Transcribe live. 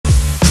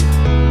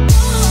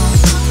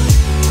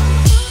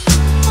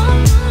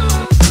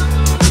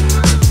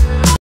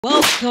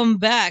Welcome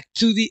back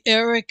to the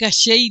Erica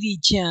Shady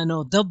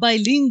channel, the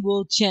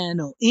bilingual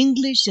channel,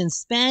 English and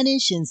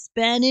Spanish and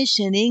Spanish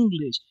and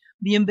English.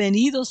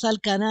 Bienvenidos al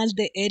canal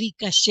de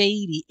Erica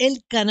Shady, el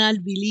canal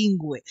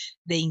bilingüe,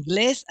 de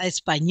inglés a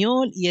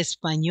español y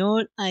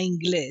español a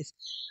inglés.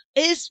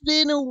 It's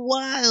been a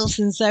while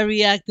since I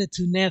reacted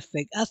to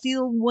NEFFEX. Ha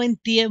sido un buen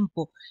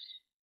tiempo.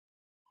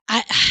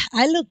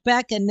 I look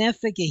back at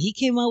NEFFEX and he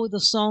came out with a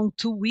song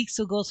 2 weeks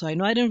ago, so I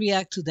know I didn't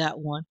react to that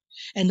one.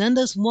 And then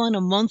there's one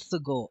a month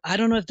ago. I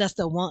don't know if that's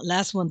the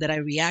last one that I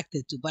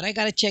reacted to, but I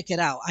gotta check it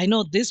out. I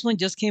know this one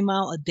just came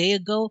out a day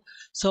ago,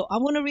 so I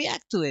want to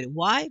react to it.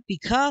 Why?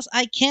 Because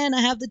I can. I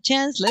have the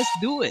chance. Let's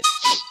do it.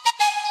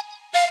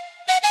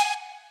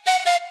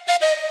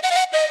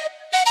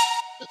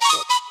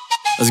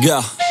 Let's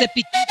go.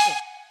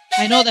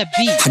 I know that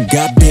beat. I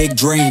got big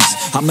dreams,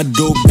 I'ma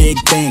do big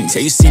things.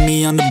 Yeah, you see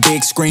me on the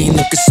big screen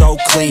looking so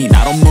clean.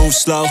 I don't move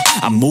slow,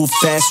 I move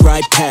fast,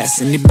 right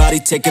past anybody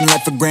taking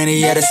life for granted.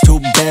 Yeah, that's too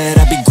bad.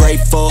 I'd be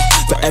grateful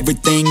for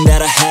everything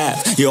that I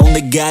have. You only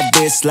got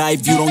this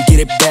life, you don't get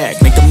it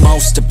back. Make the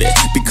most of it,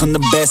 become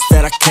the best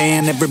that I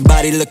can.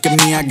 Everybody look at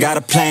me, I got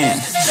a plan.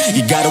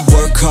 You gotta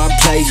work hard,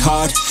 play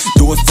hard,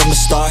 do it from the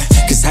start.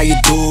 Cause how you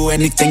do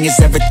anything is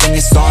everything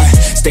is art.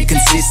 Stay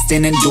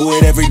consistent and do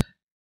it every day.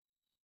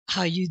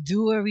 How you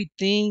do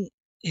everything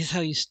is how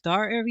you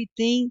start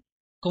everything.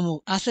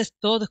 Como haces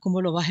todo es como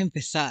lo vas a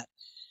empezar.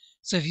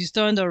 So if you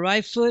start on the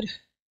right foot,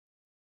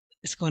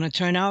 it's going to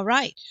turn out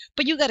right.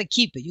 But you got to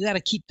keep it. You got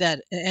to keep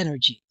that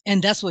energy.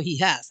 And that's what he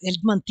has. Él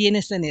mantiene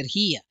esa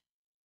energía.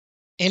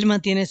 Él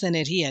mantiene esa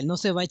energía. Él no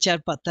se va a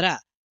echar para atrás.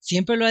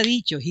 Siempre lo ha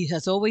dicho. He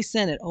has always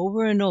said it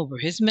over and over.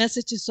 His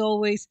message is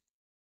always,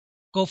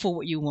 go for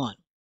what you want.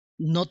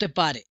 No te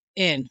pare.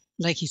 And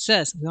like he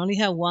says, we only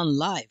have one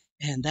life.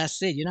 And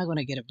that's it. You're not going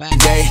to get it back.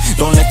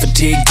 Don't let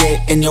fatigue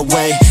get in your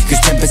way. Cause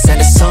 10%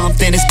 of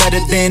something is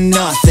better than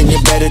nothing.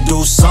 You better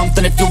do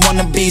something if you want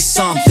to be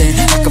something.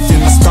 I can feel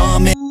my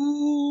stomach.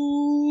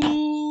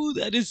 Ooh,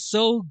 that is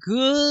so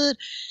good.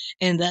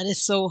 And that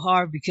is so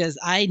hard because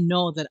I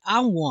know that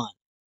I'm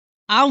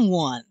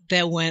one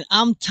that when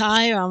I'm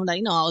tired, I'm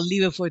like, no, I'll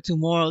leave it for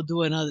tomorrow,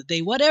 do another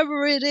day,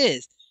 whatever it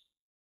is.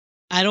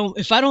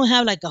 If I don't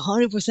have like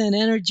 100%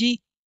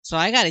 energy, so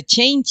I got to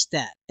change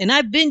that. And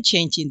I've been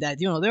changing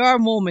that. You know, there are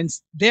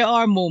moments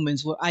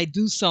where I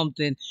do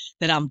something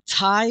that I'm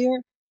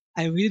tired.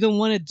 I really don't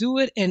want to do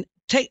it. And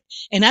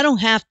I don't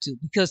have to,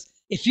 because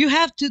if you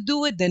have to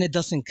do it, then it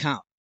doesn't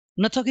count.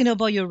 I'm not talking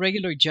about your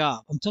regular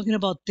job. I'm talking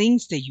about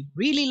things that you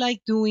really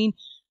like doing.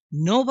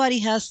 Nobody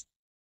has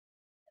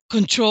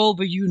control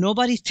over you.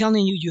 Nobody's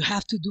telling you, you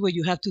have to do it.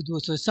 You have to do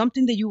it. So it's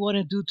something that you want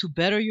to do to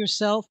better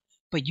yourself,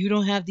 but you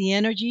don't have the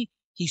energy.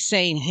 He's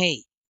saying,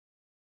 hey,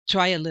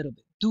 try a little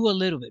bit. Do a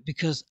little bit,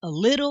 because a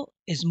little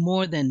is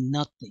more than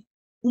nothing.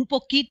 Un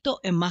poquito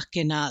es más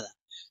que nada.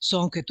 So,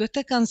 aunque tú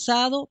estés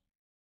cansado,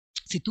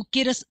 si tú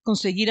quieres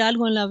conseguir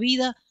algo en la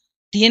vida,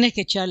 tienes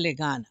que echarle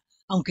ganas,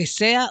 aunque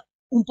sea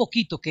un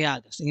poquito que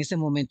hagas en ese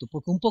momento,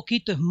 porque un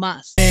poquito es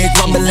más.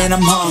 Grumbling,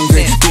 I'm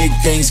hungry. Big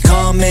things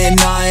coming,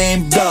 I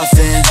ain't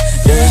bluffing.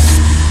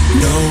 Yeah.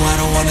 No, I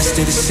don't wanna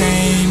stay the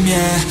same,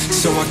 yeah.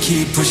 So I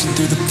keep pushing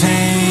through the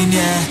pain,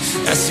 yeah.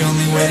 That's the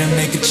only way to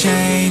make a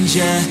change,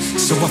 yeah.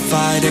 So I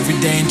fight every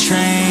day and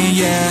train,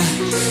 yeah.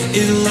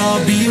 It'll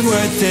all be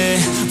worth it.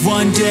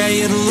 One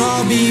day it'll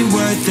all be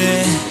worth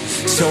it.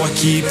 So I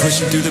keep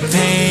pushing through the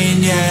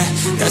pain, yeah.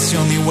 That's the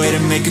only way to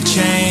make a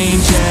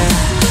change, yeah.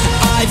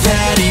 I've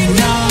had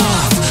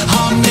enough.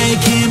 I'm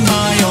making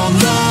my own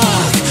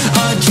luck.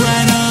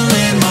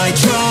 Adrenaline, my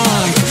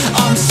drug.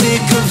 I'm sick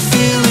of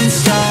feeling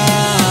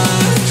stuck.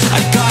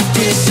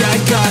 I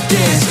got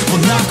this, will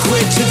not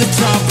quit to the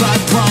top, I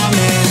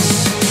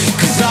promise.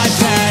 Cause I've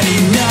had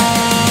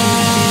enough.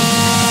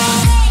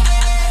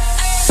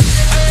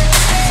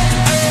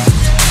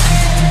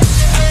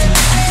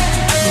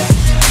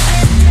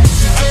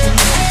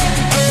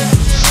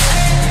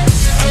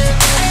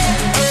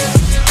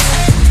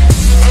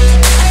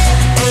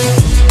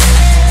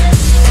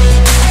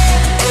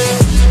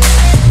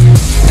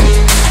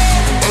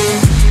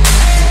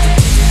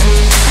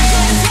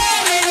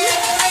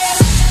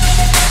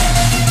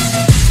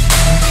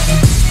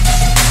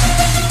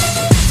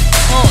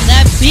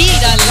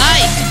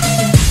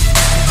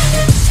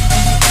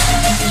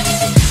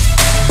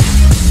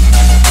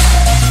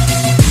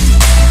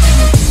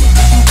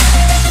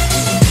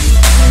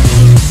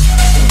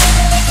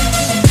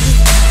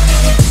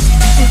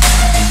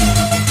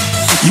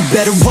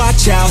 Better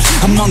watch out,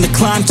 I'm on the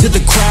climb to the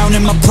crown.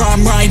 In my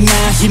prime right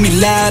now, hear me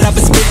loud. I've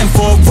been spitting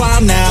for a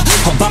while now.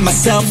 All by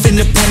myself,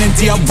 independent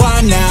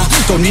DIY now.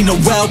 Don't need no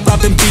help,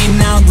 I've been beating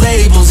out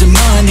labels and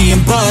money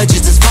and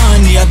budgets. It's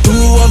funny, I do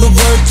all the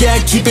work, yeah,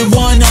 keep it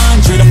 100.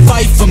 I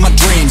fight for my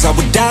dreams, dreams, I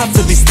would die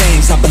for these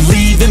things. I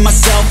believe in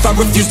myself, I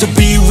refuse to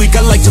be weak,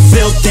 I like to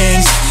build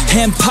things.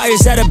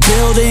 Empires out of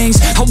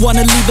buildings, I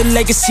wanna leave a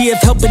legacy of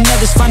helping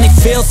others finally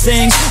feel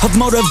things, of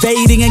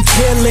motivating and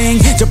killing.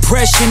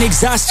 Depression,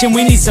 exhaustion,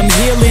 we need some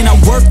healing. I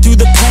work through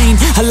the pain,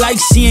 I like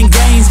seeing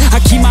gains. I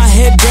keep my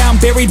head down,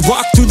 buried,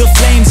 walk through the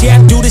flames. Yeah,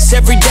 I do this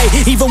every day,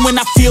 even when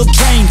I feel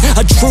drained.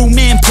 A true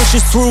man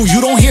pushes through,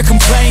 you don't hear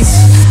complaints.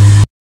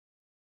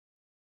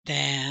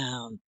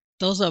 Damn.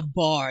 Those are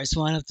bars,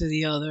 one after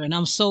the other. And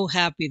I'm so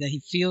happy that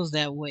he feels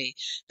that way.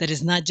 That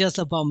it's not just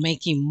about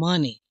making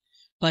money,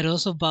 but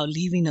also about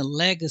leaving a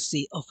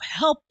legacy of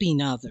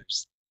helping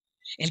others.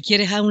 Él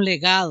quiere dejar un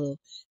legado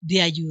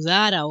de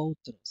ayudar a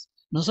otros.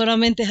 No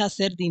solamente es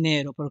hacer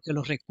dinero, pero que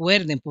lo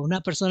recuerden por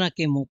una persona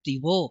que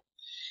motivó,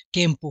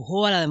 que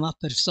empujó a la demás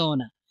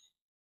persona.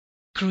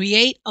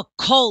 Create a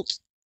cult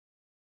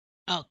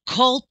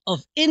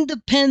of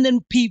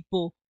independent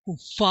people who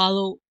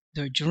follow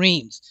their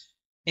dreams.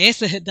 That's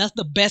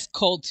the best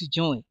cult to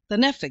join, the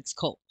NEFFEX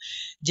cult.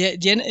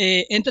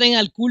 Entren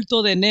al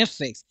culto de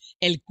NEFFEX,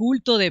 el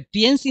culto de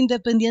piensa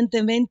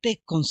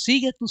independientemente,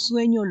 consigue tu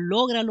sueño,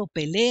 lógralo,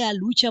 pelea,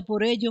 lucha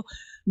por ello,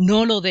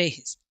 no lo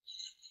dejes.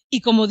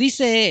 Y como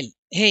dice él,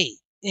 hey,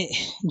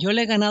 yo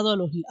le he ganado a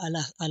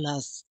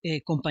las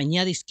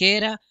compañías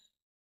disqueras,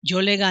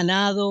 yo le he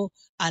ganado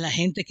a la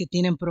gente que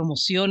tienen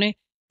promociones,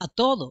 a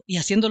todo, y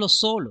haciéndolo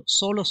solo.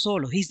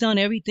 He's done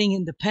everything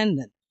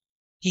independent.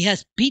 He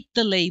has beat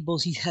the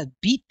labels. He has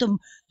beat the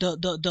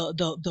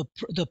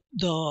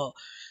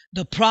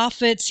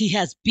prophets. He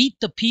has beat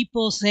the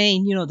people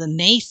saying, the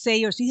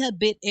naysayers. He has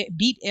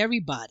beat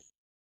everybody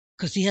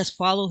because he has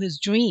followed his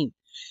dream.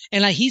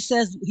 And like he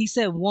said,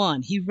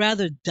 he'd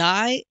rather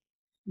die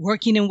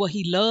working in what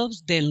he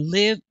loves than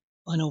live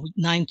on a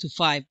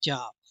 9-to-5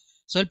 job.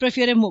 So él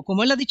prefiere,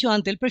 como él ha dicho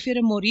antes, él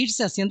prefiere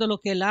morirse haciendo lo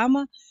que él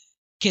ama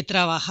que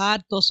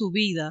trabajar toda su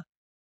vida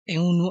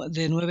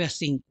de 9 a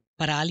 5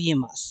 para alguien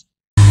más.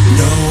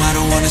 No, I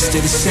don't wanna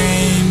stay the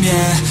same,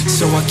 yeah.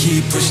 So I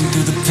keep pushing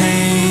through the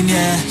pain,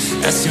 yeah.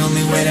 That's the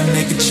only way to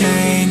make a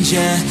change,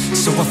 yeah.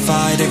 So I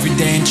fight every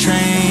day and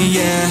train,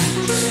 yeah.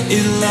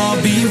 It'll all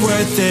be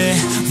worth it.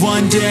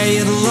 One day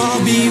it'll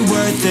all be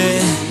worth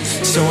it.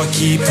 So I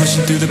keep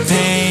pushing through the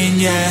pain,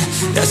 yeah.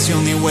 That's the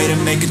only way to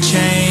make a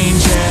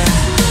change, yeah.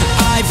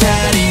 I've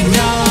had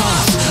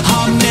enough,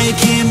 I'm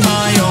making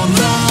my own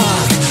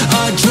luck.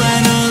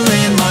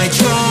 Adrenaline, my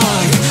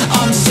drug.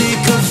 I'm sick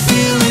of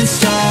feeling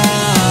stuck.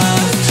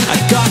 I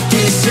got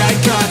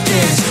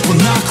this, will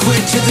not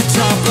quit to the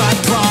top, I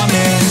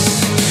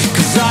promise.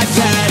 Cause I've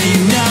had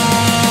enough.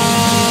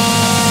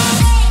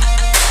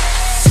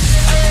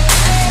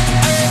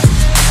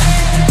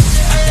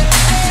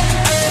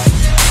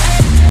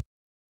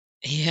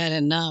 He had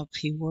enough,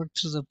 he worked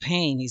through the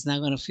pain, he's not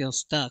going to feel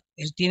stuck.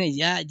 Él tiene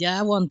ya ha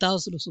aguantado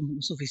lo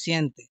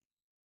suficiente.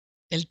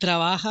 Él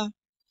trabaja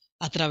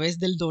a través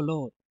del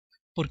dolor,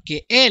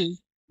 porque él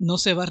no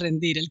se va a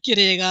rendir, él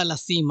quiere llegar a la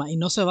cima y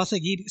no se va a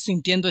seguir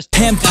sintiendo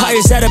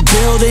Empires out of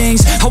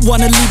buildings, I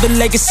wanna leave a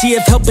legacy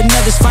of helping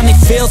others finally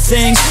feel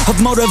things,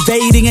 of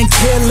motivating and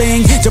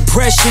killing.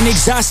 Depression,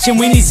 exhaustion,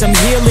 we need some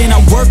healing.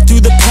 I work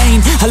through the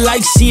pain, I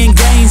like seeing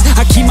gains.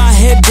 I keep my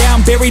head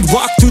down, buried,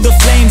 walk through the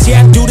flames.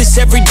 Yeah, I do this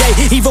every day,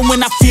 even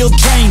when I feel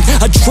drained.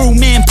 A true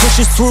man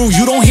pushes through,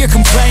 you don't hear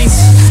complaints.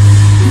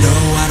 No,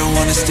 I don't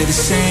wanna stay the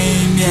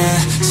same, yeah.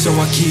 So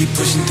I keep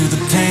pushing through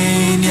the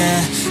pain,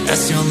 yeah.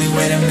 That's the only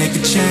way to make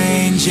a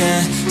change,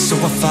 yeah. So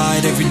I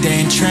fight every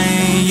day and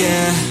train,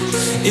 yeah.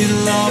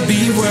 It'll all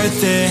be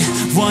worth it.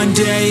 One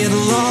day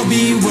it'll all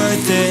be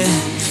worth it.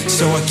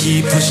 So I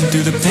keep pushing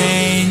through the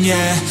pain,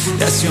 yeah.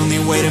 That's the only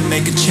way to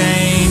make a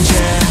change,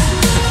 yeah.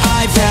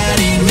 I've had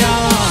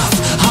enough,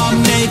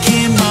 I'm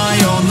making my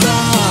own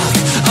luck.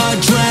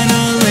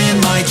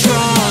 Adrenaline, my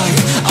drug.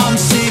 I'm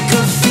sick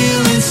of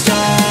feeling stuck.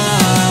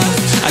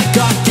 I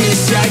got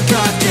this,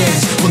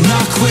 will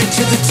not quit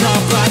to the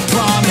top, I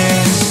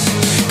promise.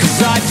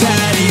 Cause I've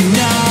had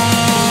enough.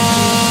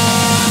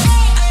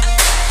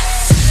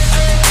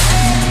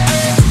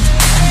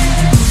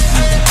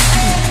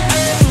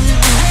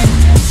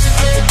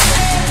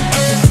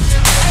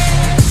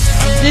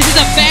 This is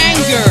a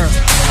banger,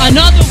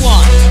 another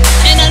one,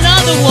 and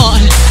another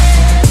one.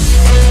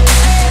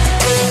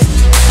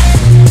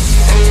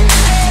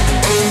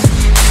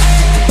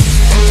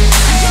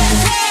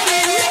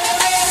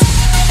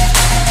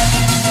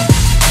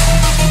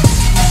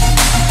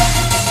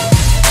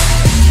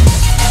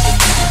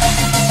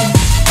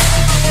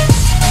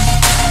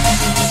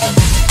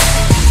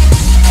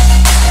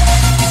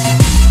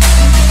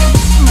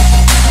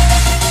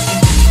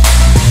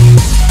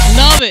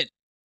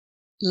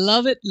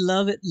 Love it,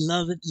 love it,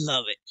 love it,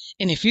 love it.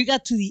 And if you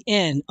got to the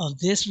end of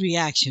this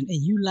reaction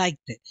and you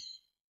liked it,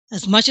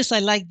 as much as I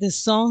like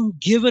this song,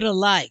 give it a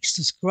like.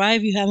 Subscribe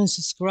if you haven't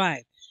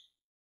subscribed.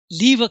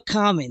 Leave a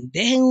comment.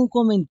 Dejen un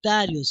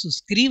comentario.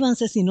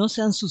 Suscríbanse si no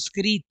se han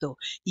suscrito.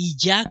 Y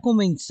ya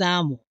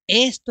comenzamos.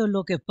 Esto es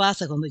lo que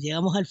pasa cuando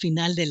llegamos al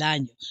final del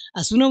año.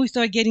 As soon as we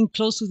start getting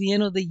close to the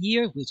end of the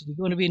year, which we're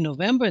going to be in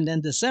November and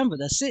then December,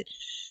 that's it.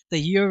 The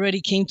year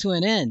already came to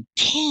an end.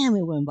 Damn,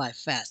 it went by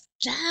fast.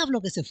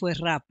 Diablo que se fue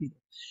rápido.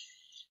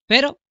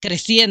 Pero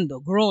creciendo,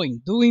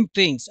 growing, doing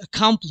things,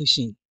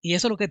 accomplishing. Y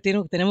eso es lo que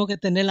tenemos que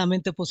tener la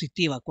mente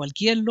positiva.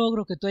 Cualquier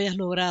logro que tú hayas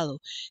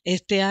logrado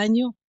este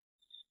año,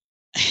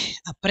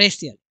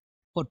 aprécialo,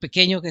 por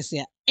pequeño que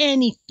sea.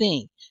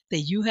 Anything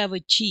that you have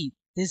achieved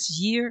this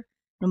year,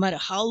 no matter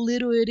how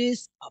little it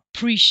is,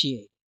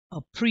 appreciate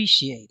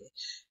it.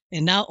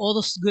 And now all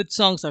those good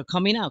songs are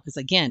coming out because,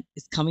 again,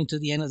 it's coming to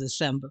the end of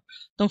December.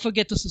 Don't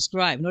forget to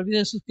subscribe. No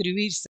olviden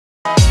suscribirse.